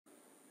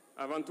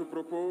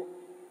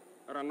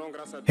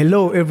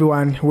Hello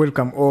everyone,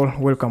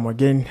 welcome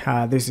again.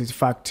 This is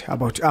Fact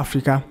About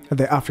Africa,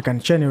 the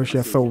African channel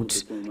share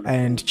thoughts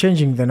and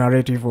changing the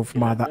narrative of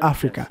Mother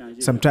Africa.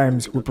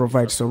 Sometimes we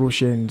provide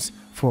solutions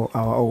for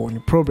our own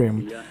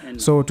problem.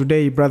 So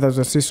today, brothers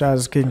and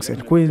sisters, kings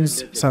and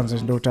queens, sons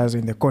and daughters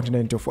in the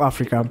continent of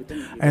Africa,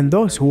 and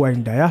those who are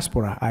in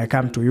diaspora, I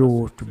come to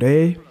you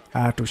today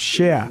to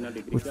share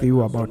with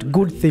you about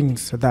good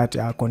things that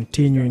are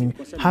continuing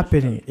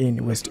happening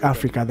in West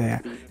Africa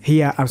there.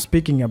 Here I'm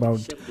speaking about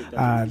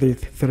the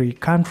three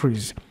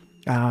countries,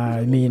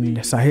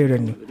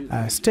 Saharan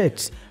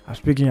states. I'm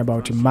speaking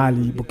about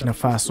Mali, Burkina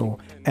Faso,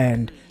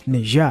 and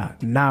Niger.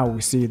 Now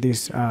we see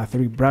these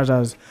three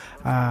brothers,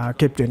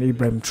 Captain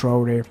Ibrahim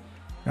Traore,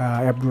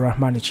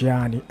 Abdurrahman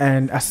Chiani,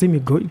 and Assimi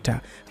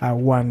Goita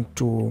want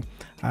to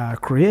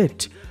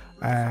create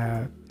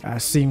a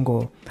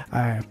single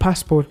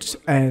passport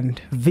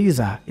and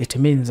visa. It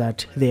means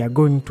that they are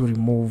going to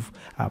remove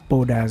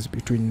borders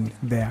between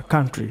their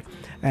country.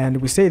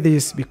 And we say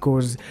this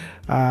because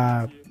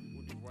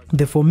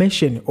the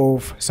formation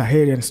of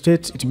Saharan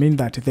states, it means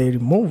that they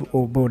remove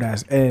all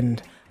borders. And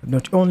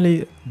not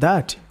only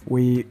that,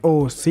 we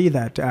all see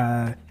that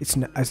it's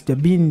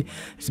been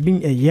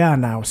a year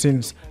now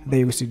since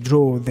they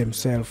withdraw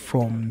themselves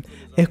from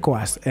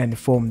ECOWAS and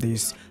from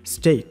this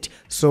state.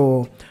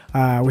 So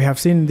we have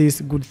seen these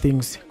good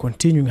things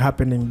continuing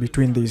happening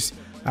between these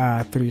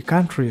three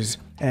countries.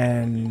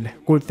 And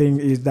good thing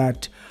is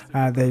that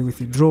they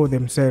withdraw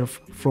themselves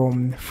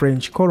from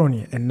French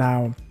colony, and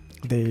now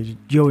they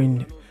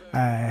join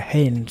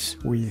hands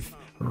with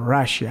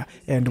Russia,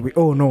 and we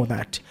all know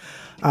that.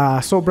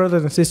 So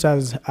brothers and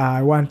sisters,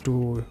 I want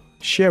to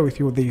share with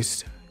you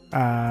this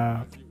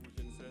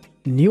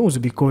news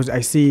because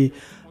I see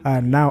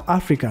now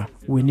Africa,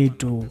 we need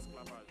to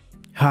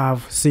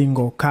have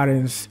single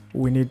currency,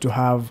 we need to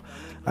have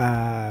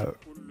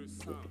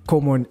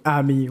common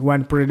army,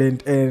 one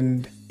president,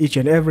 and each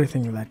and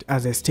everything that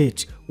as a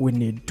state we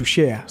need to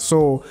share.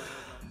 So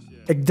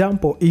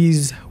example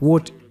is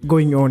what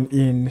going on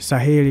in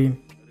Saharan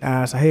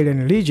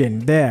region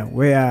there,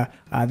 where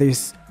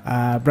these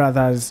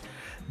brothers,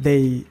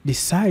 they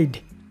decide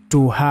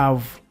to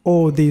have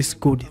all these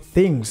good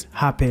things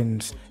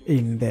happens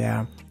in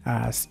their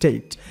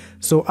state.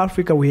 So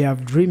Africa, we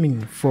have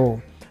dreaming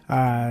for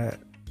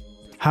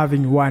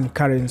having one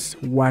currency,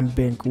 one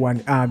bank,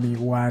 one army,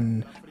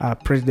 one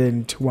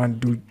president, one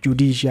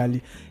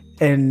judiciary,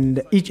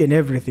 and each and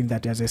everything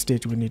that as a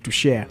state we need to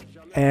share.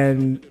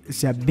 And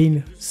it's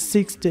been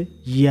 60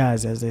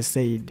 years, as I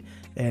said,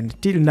 and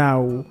till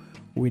now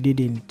we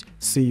didn't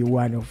see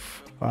one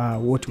of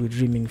what we're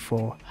dreaming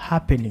for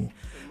happening.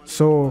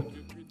 So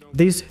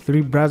these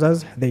three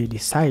brothers, they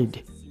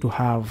decide to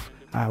have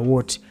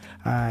what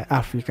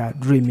Africa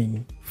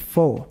dreaming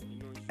for.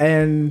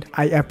 And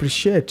I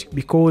appreciate,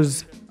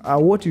 because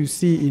what you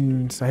see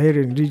in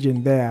Saharan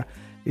region there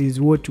is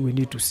what we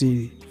need to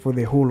see for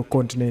the whole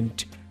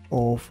continent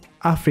of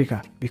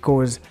Africa,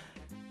 because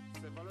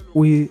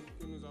we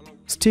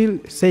still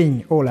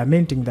saying or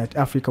lamenting that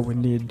Africa will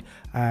need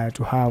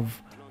to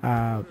have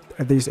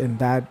this and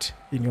that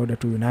in order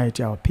to unite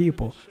our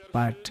people,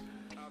 but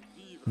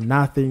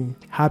nothing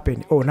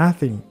happened, or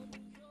nothing.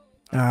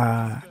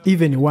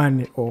 Even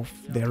one of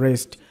the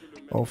rest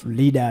of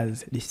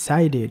leaders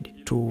decided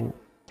to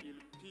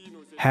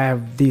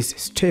have these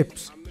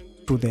steps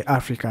to the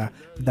Africa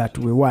that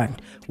we want.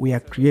 We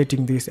are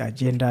creating these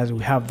agendas.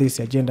 We have this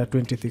agenda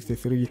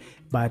 2063,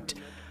 but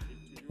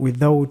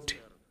without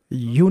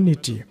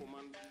unity,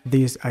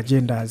 these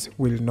agendas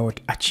will not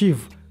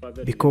achieve,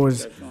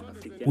 because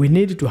we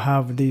need to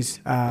have this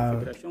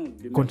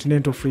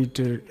continental free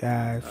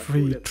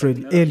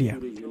trade area.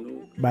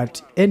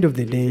 But end of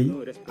the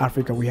day,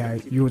 Africa, we are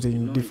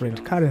using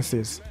different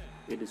currencies.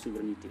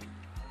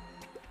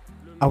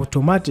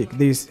 Automatic,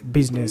 this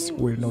business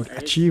will not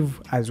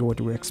achieve as what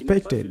we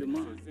expected.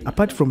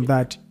 Apart from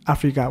that,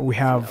 Africa, we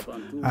have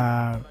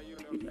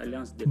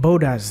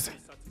borders.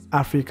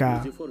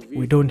 Africa,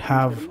 we don't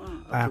have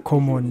a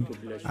common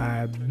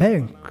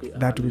bank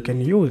that we can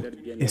use.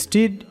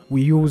 Instead,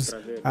 we use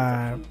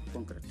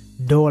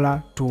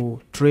dollar to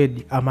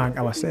trade among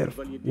ourselves.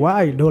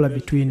 Why dollar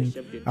between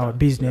our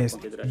business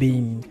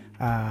being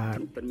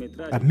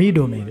a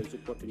middleman?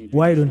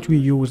 Why don't we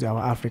use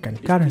our African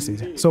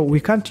currencies? So we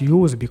can't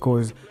use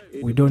because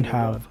we don't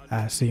have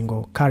a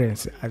single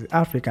currency as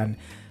African.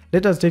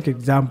 Let us take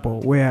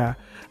example where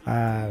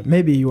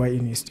maybe you are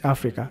in East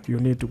Africa, you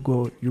need to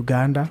go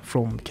Uganda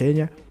from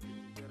Kenya,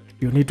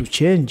 you need to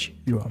change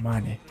your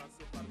money.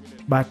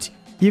 But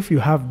if you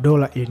have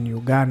dollar in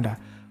Uganda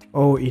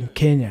or in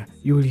Kenya,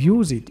 you will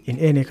use it in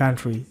any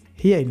country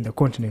here in the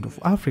continent of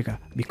Africa,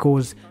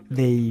 because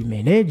they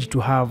manage to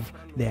have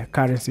their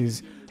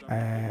currencies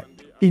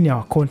in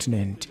our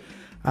continent.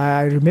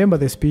 I remember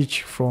the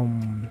speech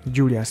from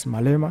Julius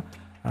Malema,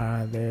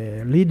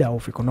 the leader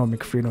of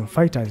economic freedom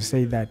fighters,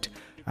 say that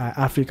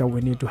Africa,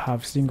 we need to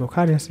have single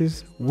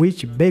currencies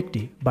which backed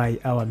by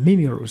our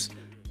minerals.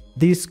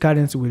 this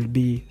currency will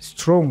be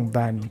strong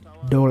than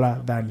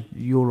dollar, than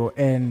euro,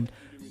 and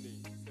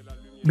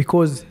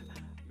because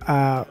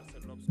they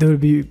will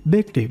be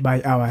backed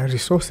by our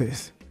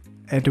resources.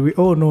 And we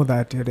all know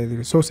that the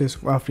resources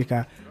of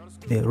Africa,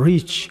 they're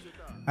rich.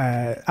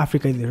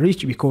 Africa is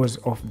rich because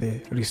of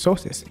the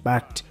resources,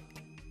 but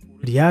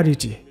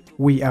reality,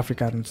 we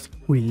Africans,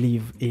 we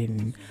live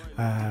in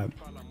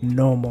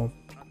normal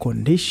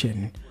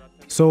condition.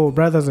 So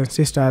brothers and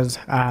sisters,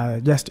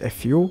 just a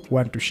few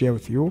want to share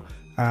with you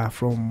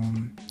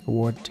from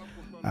what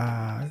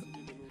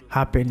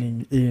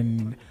happening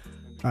in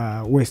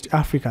West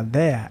Africa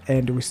there.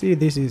 And we see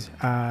this is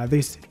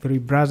these three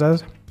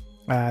brothers,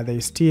 they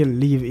still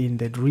live in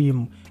the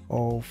dream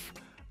of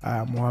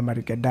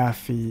Muammar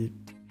Gaddafi,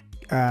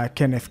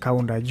 Kenneth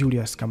Kaunda,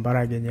 Julius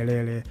Kambarage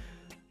Nyerere,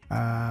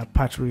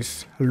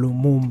 Patrice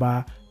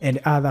Lumumba, and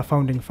other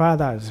founding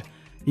fathers,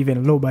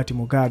 even Robert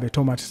Mugabe,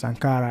 Thomas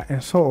Sankara,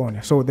 and so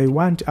on. So they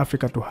want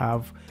Africa to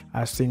have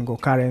a single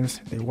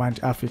currency. They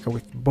want Africa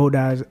with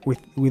borders,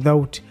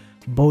 without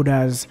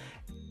borders,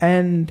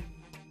 and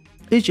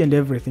each and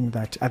everything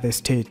that other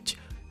states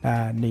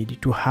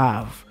need to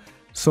have.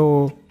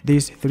 So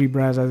these three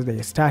brothers,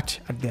 they start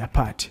at their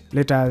part.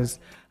 Let us,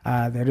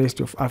 the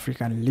rest of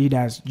African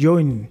leaders,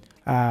 join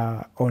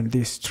on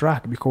this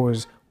track,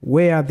 because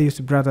where these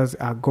brothers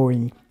are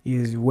going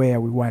is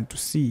where we want to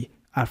see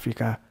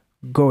Africa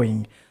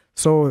going.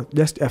 So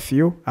just a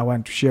few I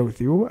want to share with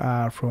you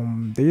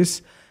from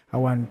this. I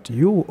want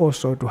you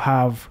also to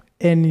have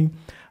any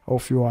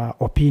of your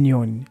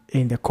opinion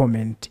in the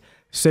comment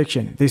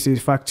section. This is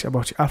Facts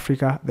About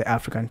Africa, the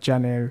African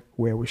channel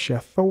where we share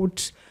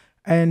thoughts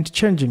and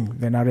changing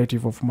the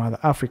narrative of Mother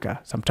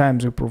Africa.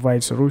 Sometimes we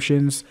provide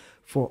solutions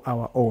for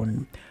our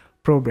own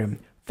problem.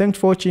 Thanks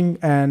for watching,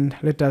 and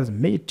let us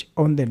meet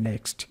on the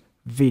next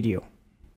video.